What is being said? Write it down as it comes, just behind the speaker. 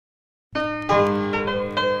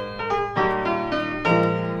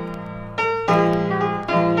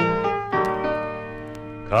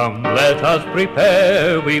Come, let us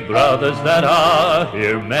prepare, we brothers that are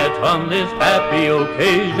here met on this happy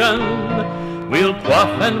occasion. We'll quaff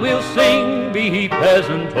and we'll sing, be he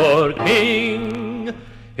peasant or king.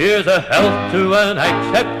 Here's a health to an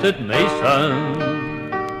accepted Mason.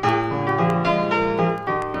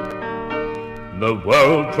 The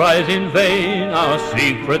world tries in vain our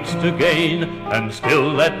secrets to gain, and still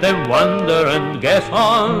let them wonder and guess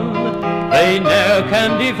on. They ne'er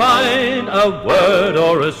can divine a word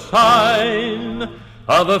or a sign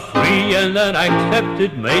of a free and an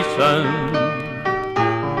accepted Mason.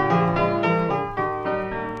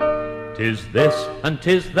 'Tis this and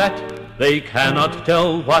 'tis that, they cannot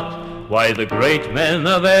tell what, why the great men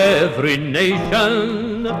of every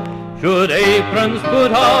nation should aprons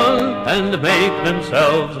put on and make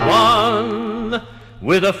themselves one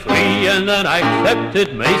with a free and an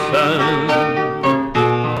accepted Mason.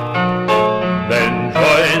 Then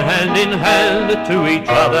join hand in hand, to each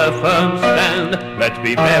other firm stand. Let's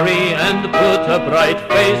be merry and put a bright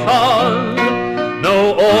face on.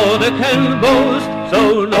 No order can boast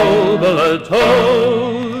so noble a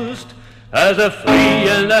toast as a free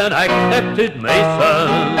and an accepted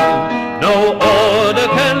Mason. No order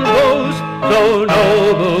can boast so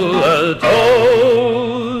noble a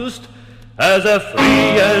toast as a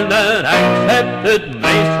free and an accepted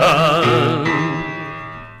Mason.